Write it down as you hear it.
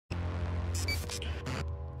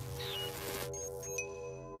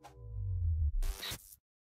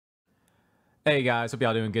Hey guys, hope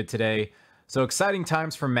y'all doing good today. So exciting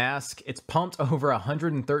times for Mask. It's pumped over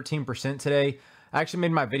 113% today. I actually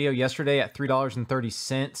made my video yesterday at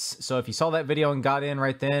 $3.30. So if you saw that video and got in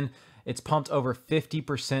right then, it's pumped over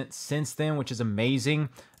 50% since then, which is amazing.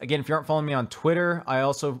 Again, if you aren't following me on Twitter, I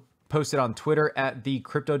also posted on Twitter at the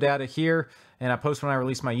CryptoData here, and I post when I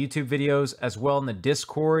release my YouTube videos as well in the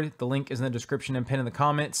Discord. The link is in the description and pinned in the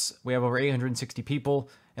comments. We have over 860 people,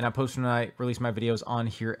 and I post when I release my videos on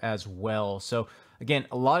here as well. So again,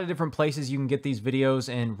 a lot of different places you can get these videos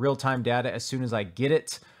and real-time data as soon as I get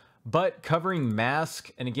it. But covering Mask,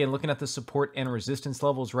 and again, looking at the support and resistance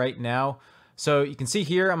levels right now. So you can see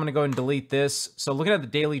here, I'm going to go and delete this. So looking at the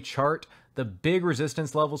daily chart, the big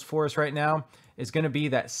resistance levels for us right now is going to be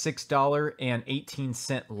that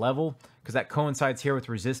 $6.18 level, because that coincides here with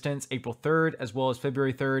resistance April 3rd as well as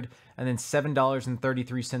February 3rd, and then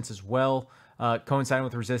 $7.33 as well, coinciding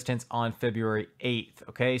with resistance on February 8th.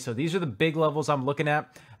 Okay, so these are the big levels I'm looking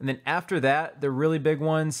at. And then after that, the really big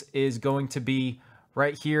ones is going to be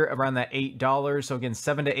right here around that $8. So again,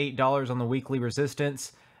 $7 to $8 on the weekly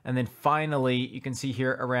resistance. And then finally, you can see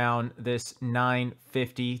here around this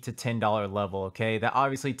 $9.50 to $10 level, okay? That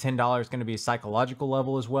obviously $10 is going to be a psychological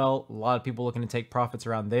level as well. A lot of people looking to take profits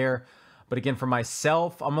around there. But again, for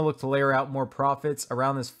myself, I'm going to look to layer out more profits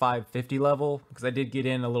around this $5.50 level, because I did get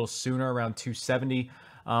in a little sooner around $2.70.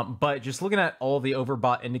 But just looking at all the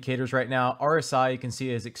overbought indicators right now, RSI you can see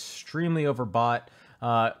is extremely overbought.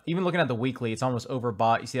 Even looking at the weekly, it's almost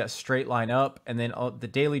overbought. You see that straight line up, and then the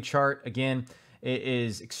daily chart, again, it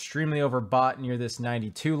is extremely overbought near this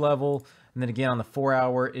 92 level. And then again, on the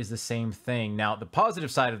 4-hour is the same thing. Now, the positive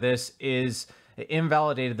side of this is it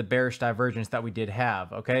invalidated the bearish divergence that we did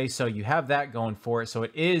have. Okay, so you have that going for it. So it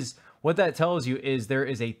is, what that tells you is there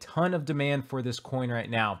is a ton of demand for this coin right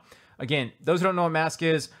now. Again, those who don't know what Mask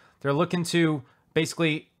is, they're looking to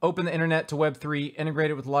basically open the internet to Web3, integrate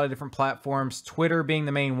it with a lot of different platforms, Twitter being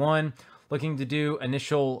the main one, looking to do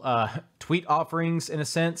initial tweet offerings in a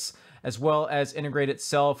sense, as well as integrate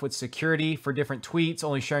itself with security for different tweets,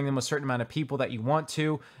 only sharing them with a certain amount of people that you want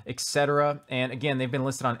to, etc. And again, they've been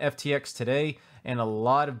listed on FTX today, and a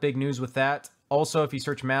lot of big news with that. Also, if you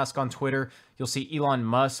search Mask on Twitter, you'll see Elon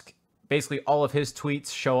Musk. Basically, all of his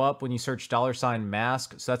tweets show up when you search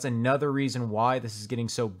 $Mask. So that's another reason why this is getting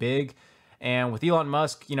so big. And with Elon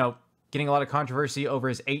Musk, you know, getting a lot of controversy over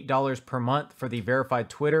his $8 per month for the verified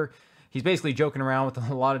Twitter, he's basically joking around with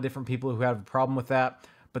a lot of different people who have a problem with that.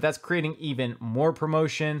 But that's creating even more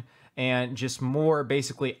promotion and just more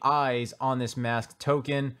basically eyes on this Mask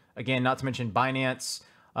token. Again, not to mention Binance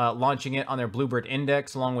launching it on their Bluebird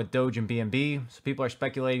index along with Doge and BNB. So people are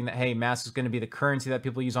speculating that, hey, Mask is going to be the currency that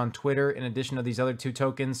people use on Twitter in addition to these other two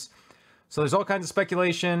tokens. So there's all kinds of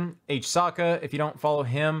speculation. H. Saka, if you don't follow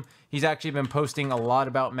him, he's actually been posting a lot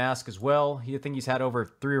about Mask as well. I think he's had over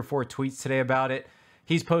 3 or 4 tweets today about it.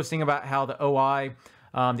 He's posting about how the OI,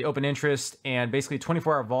 the open interest, and basically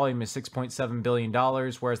 24-hour volume is $6.7 billion,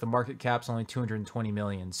 whereas the market cap's only $220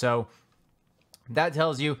 million. So that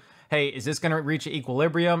tells you, hey, is this going to reach an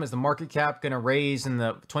equilibrium? Is the market cap going to raise and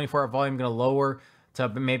the 24-hour volume going to lower to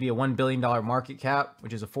maybe a $1 billion market cap,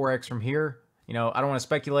 which is a 4x from here? You know, I don't want to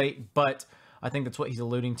speculate, but I think that's what he's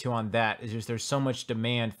alluding to on that, is just there's so much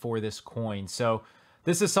demand for this coin. So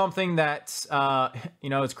this is something that, you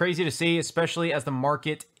know, it's crazy to see, especially as the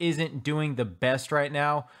market isn't doing the best right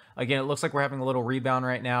now. Again, it looks like we're having a little rebound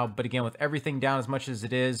right now, but again, with everything down as much as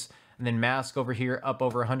it is, and then Mask over here up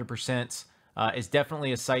over 100%, is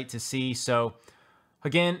definitely a sight to see. So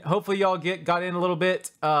again, hopefully y'all got in a little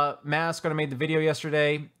bit. Mask, when I made the video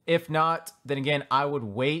yesterday. If not, then again, I would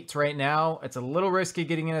wait right now. It's a little risky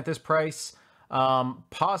getting in at this price.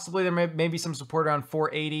 Possibly there may be some support around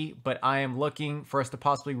 480, but I am looking for us to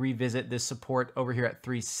possibly revisit this support over here at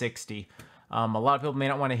 360. A lot of people may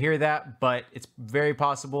not want to hear that, but it's very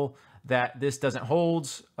possible that this doesn't hold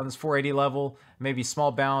on this 480 level, maybe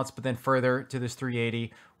small bounce, but then further to this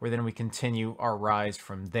 380, where then we continue our rise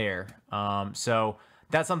from there. So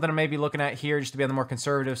that's something I may be looking at here, just to be on the more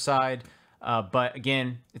conservative side. But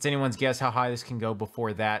again, it's anyone's guess how high this can go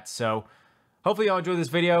before that. So hopefully y'all enjoyed this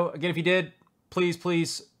video. Again, if you did,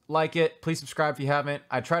 please like it. Please subscribe if you haven't.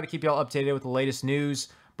 I try to keep y'all updated with the latest news,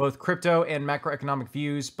 both crypto and macroeconomic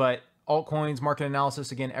views, but altcoins, market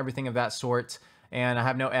analysis, again, everything of that sort. And I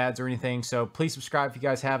have no ads or anything, so please subscribe if you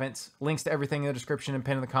guys haven't. Links to everything in the description and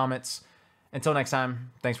pinned in the comments. Until next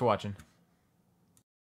time, thanks for watching.